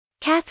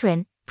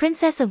Catherine,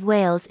 Princess of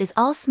Wales, is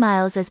all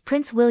smiles as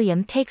Prince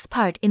William takes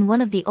part in one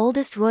of the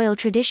oldest royal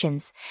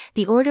traditions,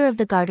 the Order of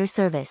the Garter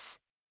service.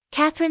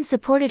 Catherine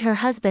supported her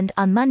husband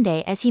on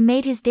Monday as he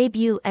made his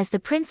debut as the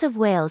Prince of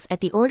Wales at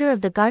the Order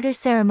of the Garter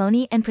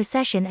ceremony and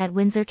procession at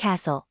Windsor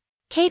Castle.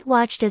 Kate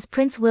watched as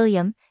Prince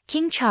William,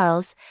 King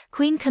Charles,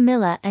 Queen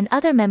Camilla and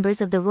other members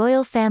of the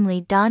royal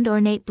family donned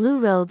ornate blue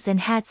robes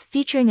and hats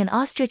featuring an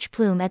ostrich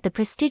plume at the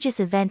prestigious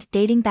event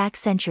dating back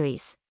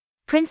centuries.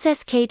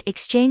 Princess Kate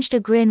exchanged a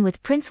grin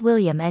with Prince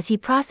William as he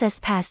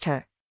processed past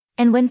her.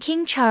 And when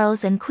King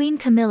Charles and Queen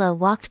Camilla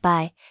walked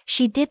by,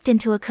 she dipped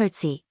into a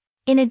curtsy.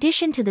 In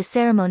addition to the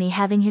ceremony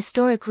having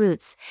historic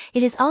roots,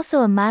 it is also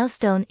a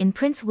milestone in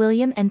Prince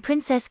William and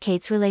Princess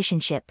Kate's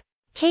relationship.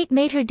 Kate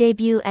made her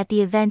debut at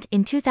the event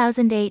in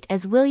 2008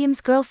 as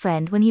William's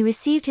girlfriend when he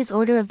received his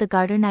Order of the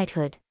Garter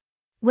knighthood.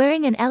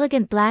 Wearing an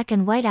elegant black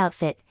and white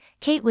outfit,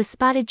 Kate was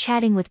spotted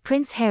chatting with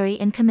Prince Harry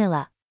and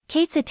Camilla.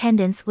 Kate's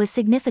attendance was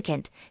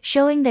significant,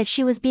 showing that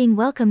she was being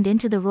welcomed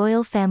into the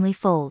royal family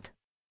fold.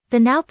 The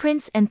now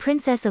Prince and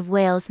Princess of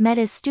Wales met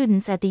as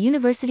students at the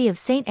University of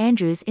St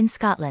Andrews in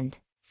Scotland.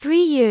 3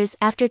 years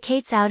after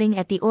Kate's outing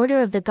at the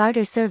Order of the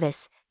Garter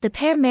service, the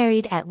pair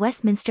married at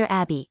Westminster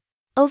Abbey.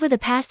 Over the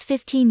past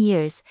 15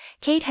 years,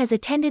 Kate has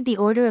attended the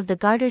Order of the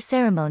Garter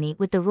ceremony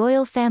with the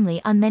royal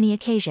family on many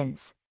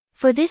occasions.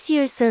 For this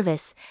year's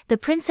service, the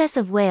Princess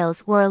of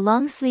Wales wore a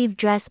long-sleeved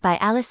dress by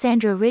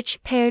Alessandra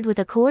Rich paired with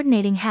a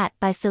coordinating hat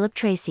by Philip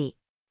Tracy.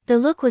 The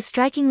look was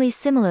strikingly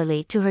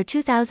similarly to her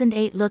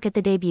 2008 look at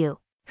the debut.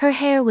 Her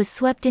hair was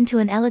swept into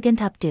an elegant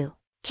updo.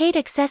 Kate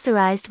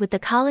accessorized with the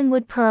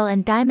Collingwood pearl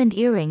and diamond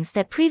earrings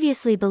that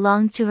previously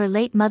belonged to her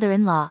late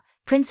mother-in-law,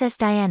 Princess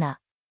Diana.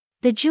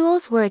 The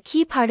jewels were a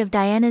key part of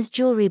Diana's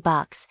jewelry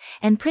box,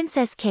 and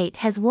Princess Kate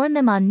has worn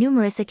them on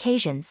numerous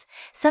occasions,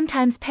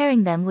 sometimes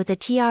pairing them with a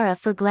tiara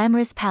for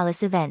glamorous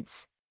palace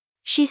events.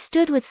 She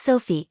stood with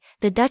Sophie,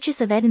 the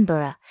Duchess of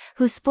Edinburgh,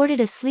 who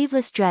sported a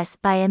sleeveless dress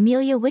by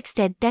Amelia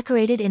Wickstead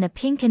decorated in a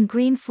pink and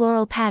green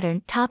floral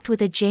pattern topped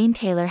with a Jane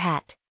Taylor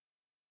hat.